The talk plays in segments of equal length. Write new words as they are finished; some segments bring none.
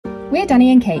We're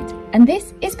Danny and Kate, and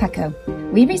this is Paco.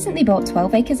 We recently bought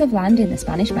 12 acres of land in the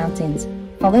Spanish mountains.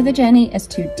 Follow the journey as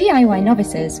two DIY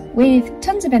novices with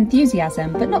tons of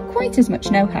enthusiasm but not quite as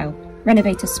much know-how.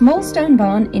 Renovate a small stone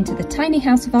barn into the tiny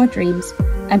house of our dreams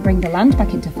and bring the land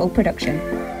back into full production.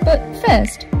 But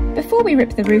first, before we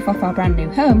rip the roof off our brand new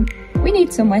home, we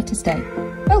need somewhere to stay.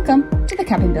 Welcome to the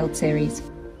Cabin Build series.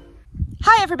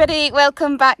 Hi everybody,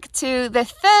 welcome back to the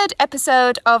third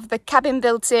episode of the Cabin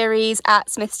Build series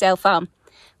at Smithsdale Farm.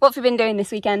 What have we been doing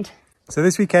this weekend? So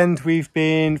this weekend we've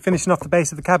been finishing off the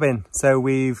base of the cabin. So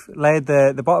we've laid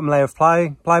the bottom layer of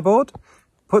plyboard,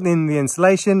 putting in the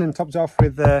insulation and topped off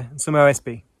with some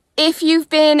OSB. If you've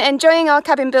been enjoying our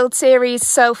Cabin Build series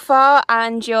so far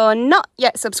and you're not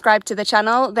yet subscribed to the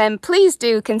channel, then please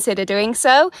do consider doing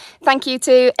so. Thank you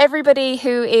to everybody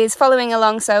who is following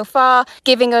along so far,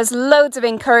 giving us loads of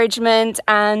encouragement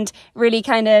and really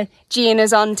kind of geeing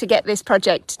us on to get this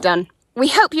project done. We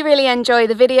hope you really enjoy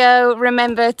the video.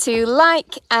 Remember to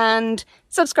like and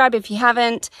subscribe if you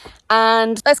haven't,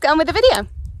 and let's get on with the video.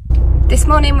 This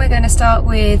morning we're going to start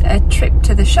with a trip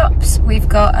to the shops. We've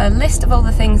got a list of all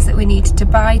the things that we need to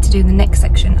buy to do the next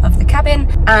section of the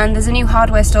cabin, and there's a new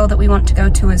hardware store that we want to go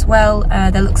to as well.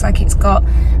 That looks like it's got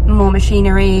more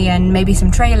machinery and maybe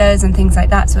some trailers and things like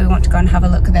that, so we want to go and have a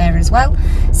look there as well.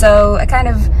 So a kind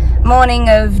of morning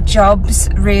of jobs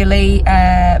really,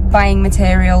 buying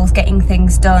materials, getting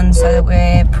things done so that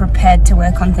we're prepared to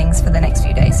work on things for the next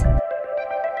few days.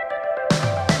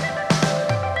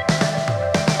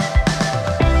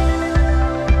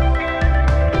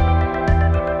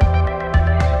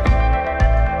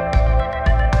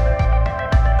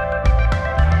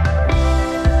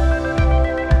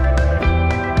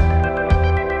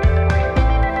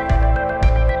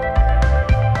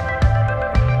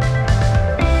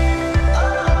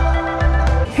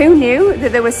 Who knew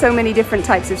that there were so many different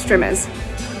types of strimmers?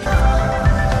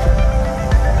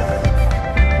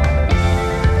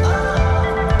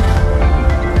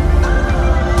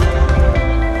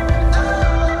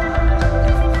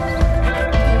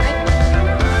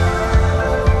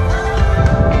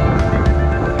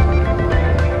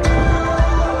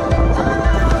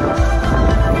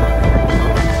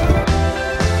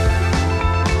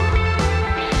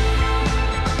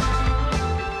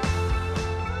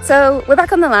 So we're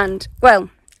back on the land. Well,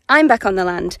 I'm back on the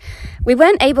land. We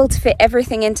weren't able to fit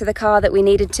everything into the car that we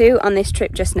needed to on this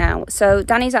trip just now. So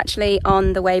Danny's actually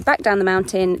on the way back down the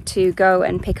mountain to go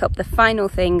and pick up the final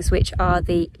things, which are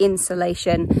the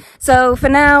insulation. So for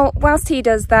now, whilst he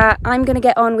does that, I'm going to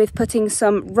get on with putting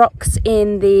some rocks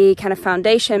in the kind of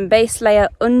foundation base layer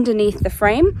underneath the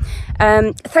frame.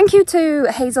 Thank you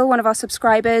to Hazel, one of our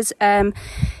subscribers.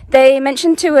 They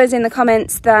mentioned to us in the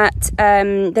comments that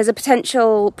there's a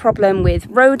potential problem with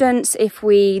rodents if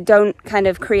we don't kind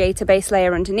of create a base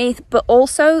layer underneath, but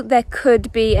also there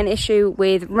could be an issue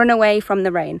with runaway from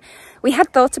the rain. We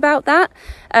had thought about that.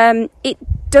 It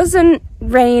doesn't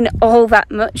rain all that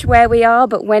much where we are,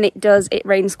 but when it does, it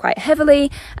rains quite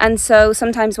heavily. And so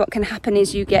sometimes what can happen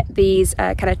is you get these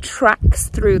kind of tracks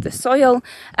through the soil,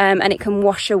 and it can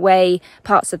wash away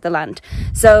parts of the land.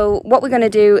 So what we're going to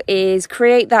do is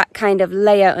create that kind of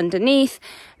layer underneath,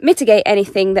 mitigate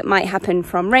anything that might happen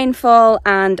from rainfall,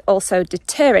 and also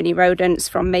deter any rodents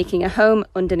from making a home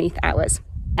underneath ours.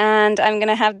 And I'm going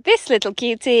to have this little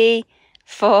cutie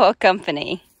for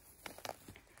company.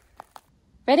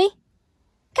 Ready?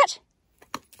 Catch!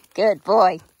 Good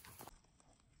boy.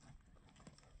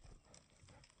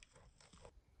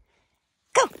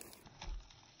 Go!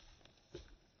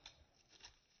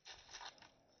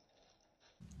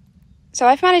 So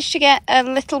I've managed to get a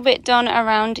little bit done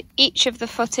around each of the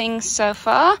footings so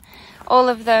far. All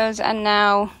of those are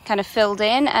now kind of filled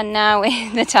in, and now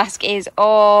the task is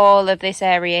all of this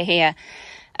area here.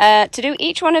 To do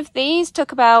each one of these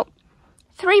took about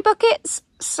 3 buckets,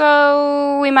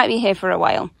 so we might be here for a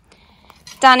while.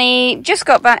 Danny just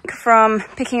got back from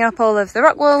picking up all of the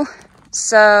Rockwool,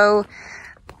 so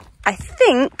I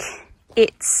think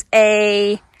it's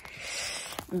a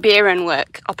beer and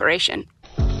work operation.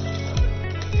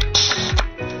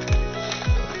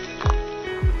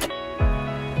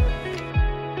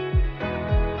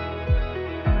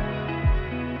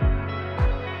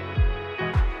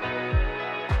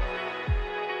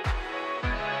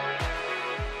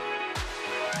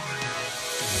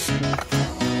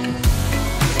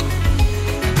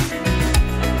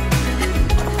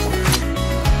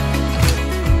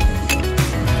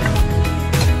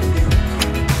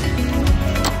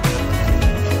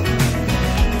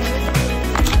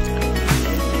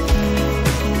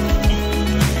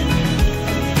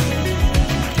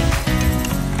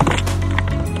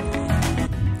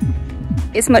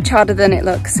 it's much harder than it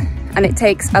looks, and it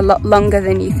takes a lot longer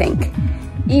than you think.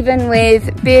 Even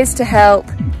with beers to help,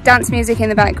 dance music in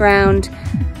the background,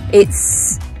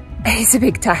 it's a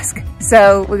big task.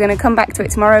 So we're gonna come back to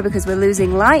it tomorrow because we're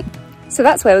losing light. So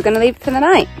that's where we're gonna leave it for the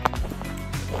night.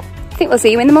 I think we'll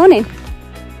see you in the morning.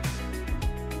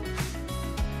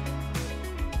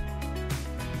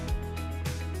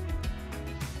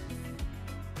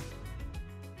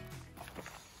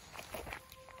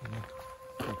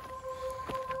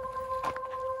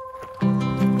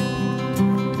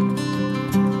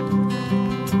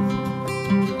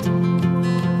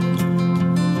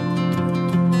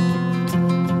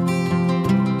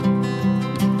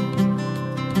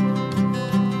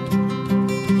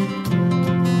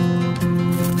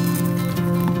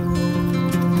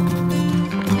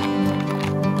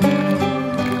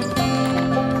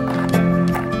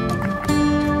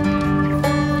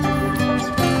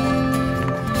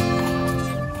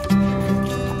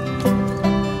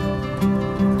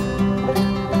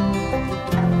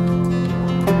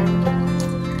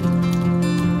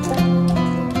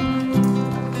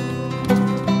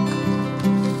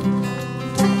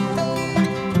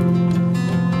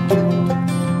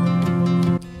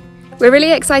 We're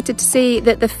really excited to see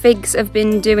that the figs have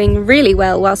been doing really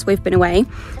well whilst we've been away.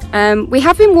 We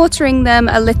have been watering them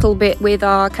a little bit with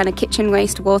our kind of kitchen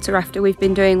waste water after we've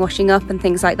been doing washing up and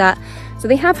things like that. So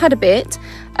they have had a bit,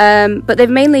 but they've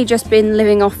mainly just been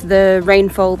living off the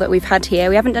rainfall that we've had here.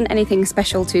 We haven't done anything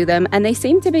special to them, and they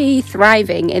seem to be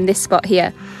thriving in this spot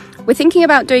here. We're thinking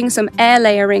about doing some air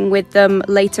layering with them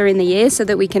later in the year so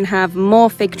that we can have more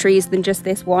fig trees than just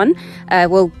this one.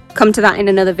 We'll come to that in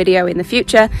another video in the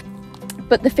future.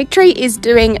 But the fig tree is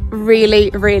doing really,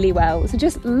 really well. So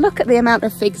just look at the amount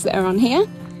of figs that are on here.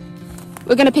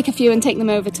 We're going to pick a few and take them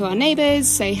over to our neighbours,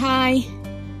 say hi,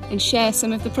 and share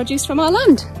some of the produce from our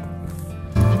land.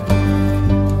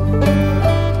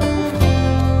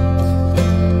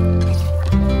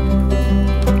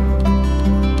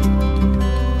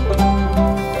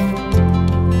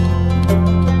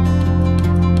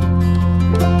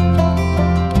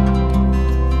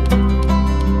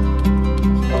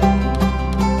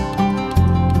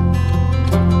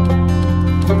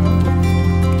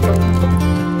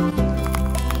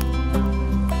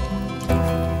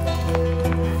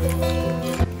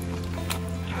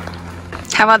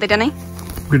 How are they, Danny?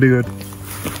 Really good.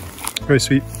 Very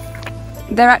sweet.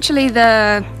 They're actually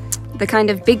the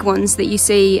kind of big ones that you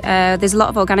see. There's a lot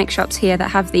of organic shops here that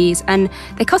have these, and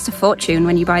they cost a fortune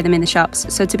when you buy them in the shops.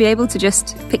 So to be able to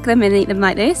just pick them and eat them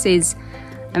like this is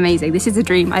amazing. This is a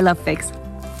dream. I love figs.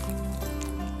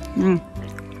 You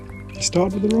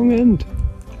started with the wrong end.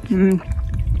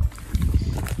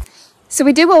 So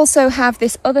we do also have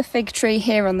this other fig tree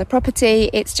here on the property.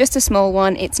 It's just a small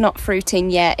one. It's not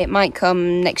fruiting yet. It might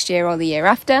come next year or the year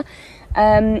after.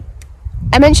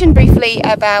 I mentioned briefly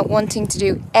about wanting to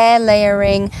do air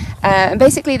layering, and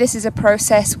basically this is a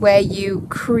process where you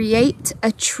create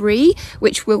a tree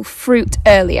which will fruit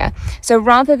earlier. So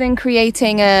rather than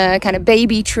creating a kind of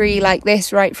baby tree like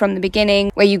this right from the beginning,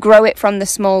 where you grow it from the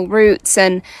small roots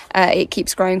and it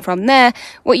keeps growing from there,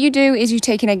 what you do is you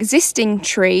take an existing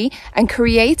tree and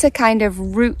create a kind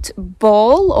of root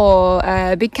ball or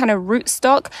a big kind of root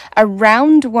stock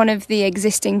around one of the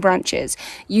existing branches.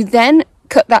 You then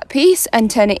cut that piece and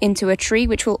turn it into a tree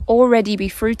which will already be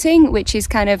fruiting, which is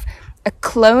kind of a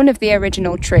clone of the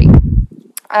original tree.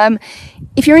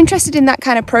 If you're interested in that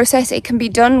kind of process, it can be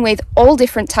done with all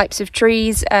different types of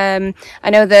trees. I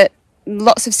know that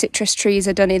lots of citrus trees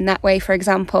are done in that way, for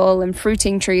example, and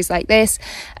fruiting trees like this.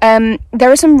 There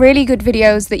are some really good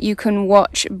videos that you can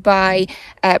watch by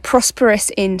Prosperous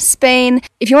in Spain.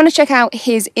 If you want to check out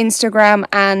his Instagram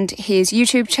and his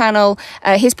YouTube channel,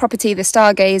 his property, The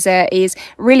Stargazer, is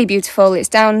really beautiful. It's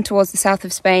down towards the south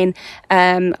of Spain,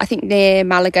 I think near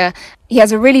Malaga. He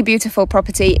has a really beautiful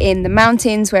property in the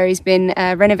mountains where he's been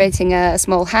renovating a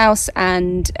small house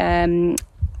and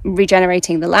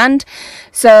regenerating the land.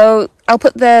 So I'll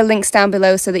put the links down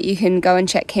below so that you can go and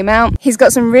check him out. He's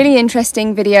got some really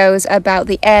interesting videos about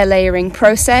the air layering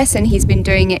process, and he's been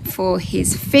doing it for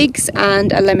his figs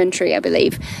and a lemon tree, I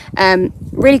believe.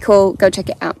 Really cool, go check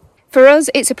it out. For us,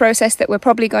 it's a process that we're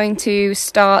probably going to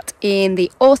start in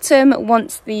the autumn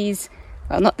once these,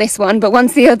 well, not this one, but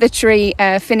once the other tree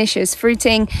finishes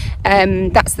fruiting.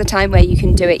 That's the time where you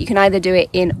can do it. You can either do it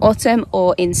in autumn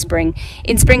or in spring.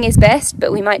 In spring is best,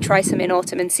 but we might try some in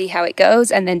autumn and see how it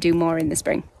goes, and then do more in the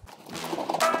spring.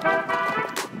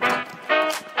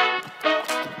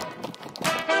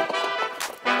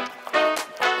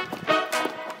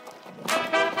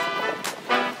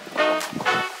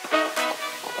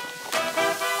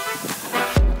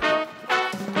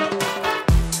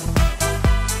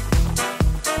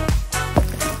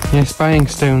 Yes, buying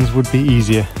stones would be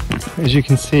easier. As you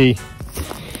can see,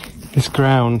 this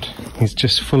ground is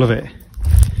just full of it.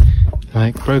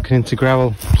 Like broken into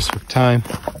gravel just with time.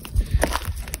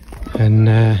 And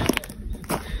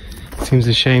it seems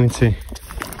a shame to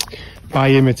buy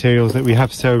in materials that we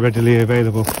have so readily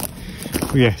available.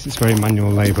 But yes, it's very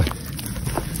manual labour.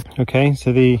 Okay,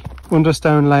 so the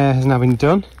understone layer has now been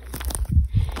done.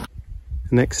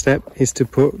 The next step is to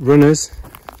put runners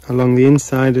along the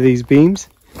inside of these beams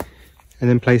and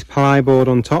then place plywood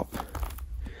on top,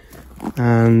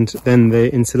 and then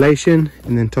the insulation,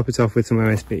 and then top it off with some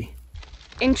OSB.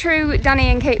 In true Danny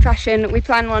and Kate fashion, we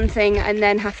plan one thing and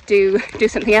then have to do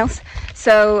something else.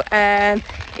 So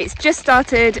it's just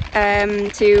started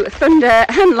to thunder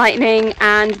and lightning,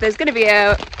 and there's going to be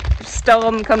a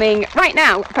storm coming right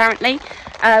now apparently,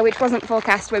 which wasn't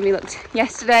forecast when we looked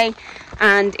yesterday,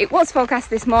 and it was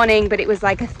forecast this morning, but it was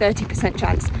like a 30%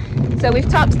 chance. So we've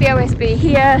topped the OSB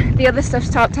here, the other stuff's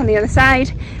topped on the other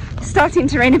side. It's starting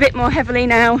to rain a bit more heavily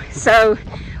now, so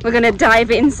we're going to dive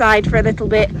inside for a little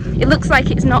bit. It looks like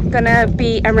it's not going to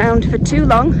be around for too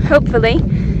long, hopefully,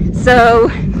 so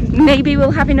maybe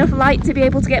we'll have enough light to be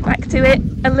able to get back to it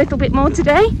a little bit more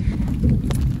today.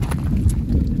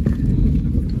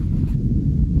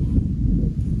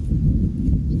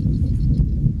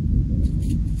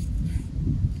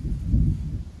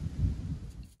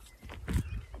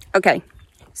 Okay,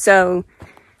 so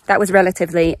that was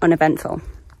relatively uneventful.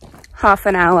 Half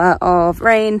an hour of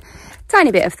rain, tiny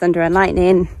bit of thunder and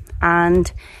lightning,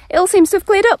 and it all seems to have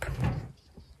cleared up.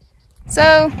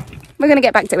 So we're going to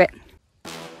get back to it.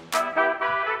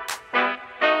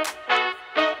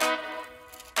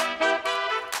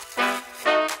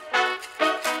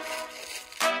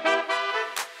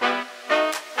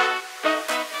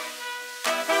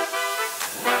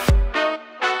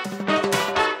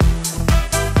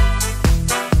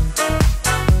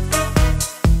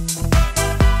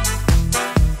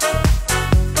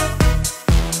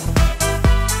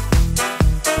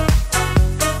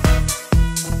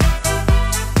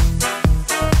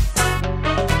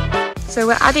 So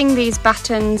we're adding these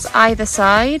battens either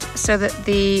side so that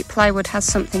the plywood has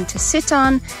something to sit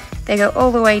on. They go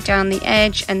all the way down the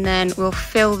edge, and then we'll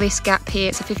fill this gap here,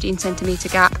 it's a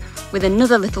 15cm gap, with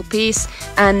another little piece,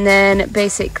 and then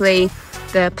basically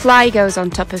the ply goes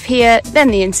on top of here, then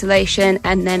the insulation,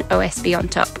 and then OSB on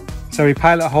top. So we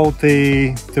pilot hold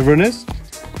the runners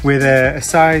with a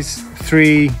size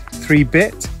 3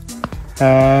 bit,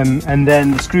 and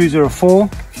then the screws are a 4.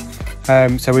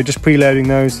 So we're just preloading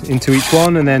those into each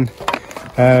one, and then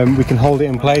we can hold it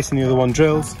in place and the other one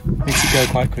drills. Makes it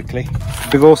go quite quickly.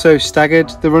 We've also staggered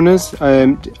the runners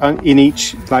in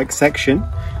each section,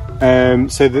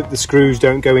 so that the screws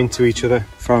don't go into each other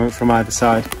from either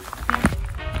side.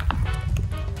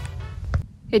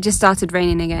 It just started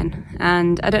raining again,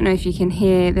 and I don't know if you can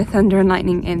hear the thunder and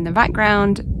lightning in the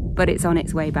background, but it's on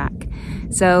its way back.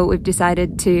 So we've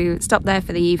decided to stop there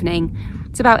for the evening.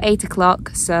 It's about 8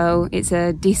 o'clock, so it's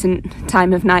a decent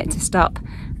time of night to stop.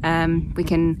 We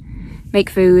can make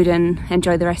food and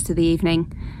enjoy the rest of the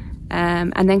evening,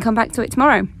 and then come back to it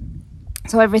tomorrow.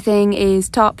 So everything is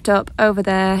topped up over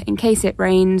there in case it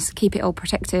rains, keep it all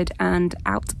protected and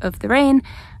out of the rain,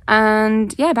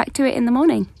 and yeah, back to it in the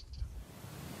morning.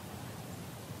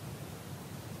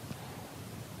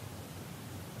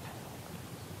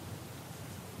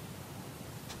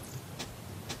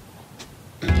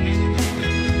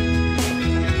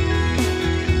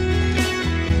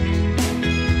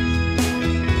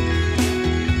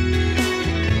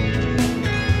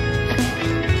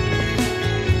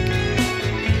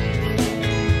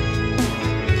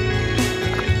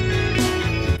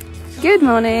 Good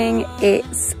morning,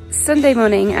 it's Sunday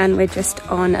morning and we're just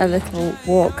on a little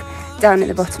walk down at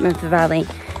the bottom of the valley.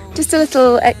 Just a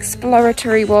little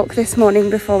exploratory walk this morning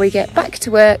before we get back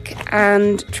to work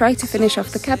and try to finish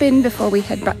off the cabin before we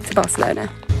head back to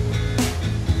Barcelona.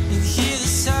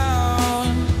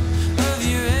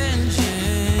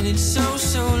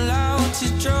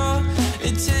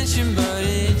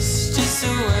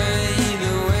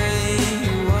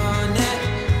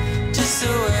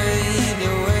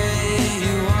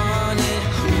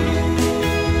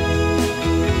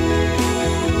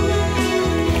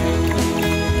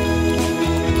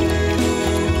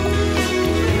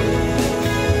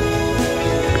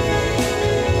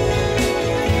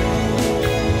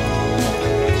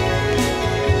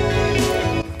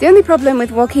 The only problem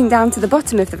with walking down to the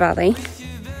bottom of the valley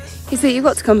is that you've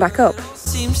got to come back up.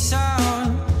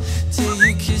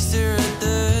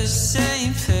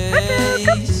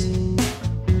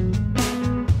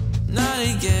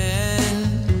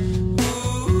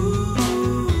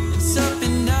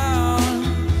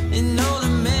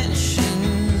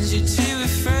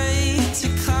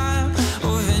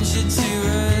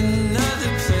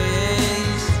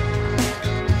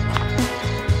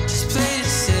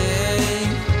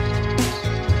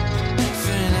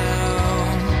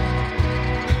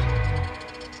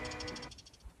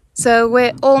 So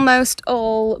we're almost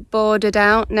all boarded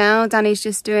out now. Danny's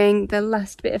just doing the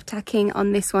last bit of tacking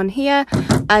on this one here,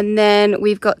 and then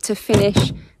we've got to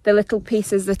finish the little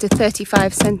pieces that are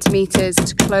 35 centimetres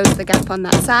to close the gap on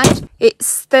that side.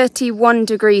 It's 31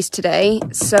 degrees today,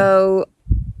 so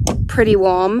pretty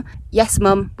warm. Yes,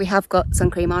 Mum, we have got sun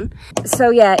cream on. So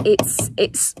yeah,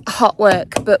 it's hot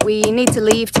work, but we need to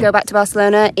leave to go back to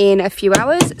Barcelona in a few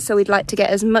hours, so we'd like to get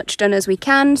as much done as we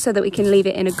can so that we can leave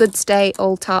it in a good state,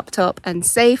 all tarped up and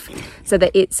safe, so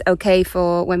that it's okay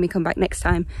for when we come back next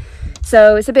time.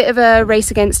 So it's a bit of a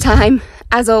race against time,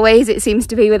 as always it seems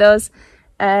to be with us,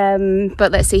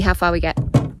 but let's see how far we get.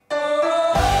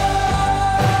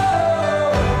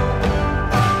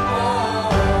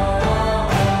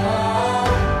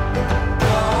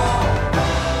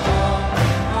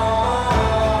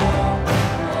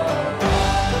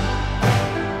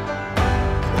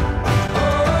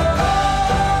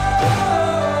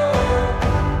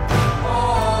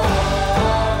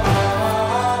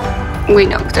 We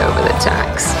knocked over the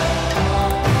tacks.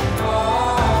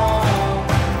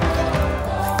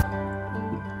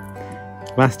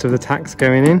 Last of the tacks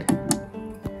going in.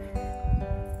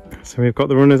 So we've got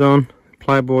the runners on,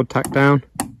 plyboard tacked down.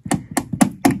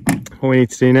 What we need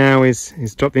to do now is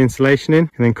drop the insulation in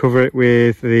and then cover it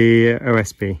with the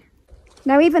OSB.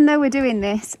 Now, even though we're doing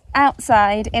this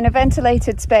outside in a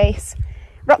ventilated space,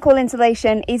 Rockwool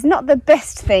insulation is not the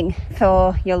best thing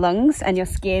for your lungs and your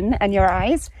skin and your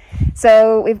eyes.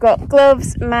 So we've got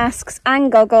gloves, masks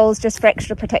and goggles just for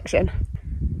extra protection.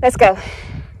 Let's go.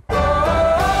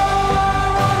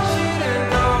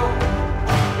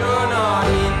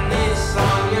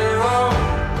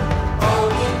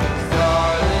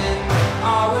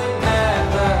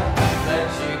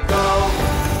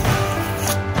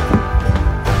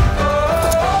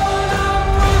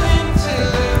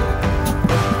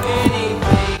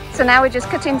 So now we're just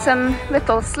cutting some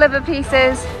little sliver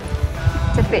pieces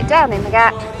to fit down in the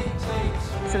gap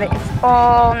so that it's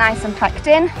all nice and packed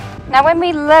in. Now when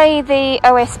we lay the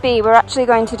OSB, we're actually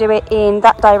going to do it in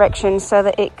that direction so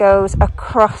that it goes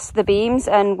across the beams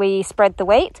and we spread the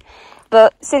weight.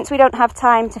 But since we don't have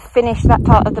time to finish that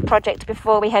part of the project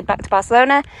before we head back to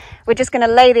Barcelona, we're just going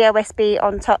to lay the OSB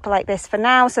on top like this for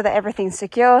now so that everything's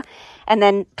secure, and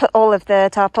then put all of the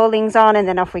tarpaulins on and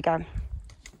then off we go.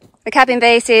 The cabin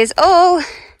base is all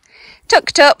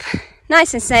tucked up,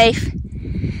 nice and safe.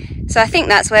 So I think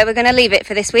that's where we're going to leave it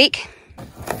for this week.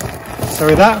 So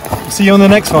with that, see you on the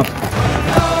next one.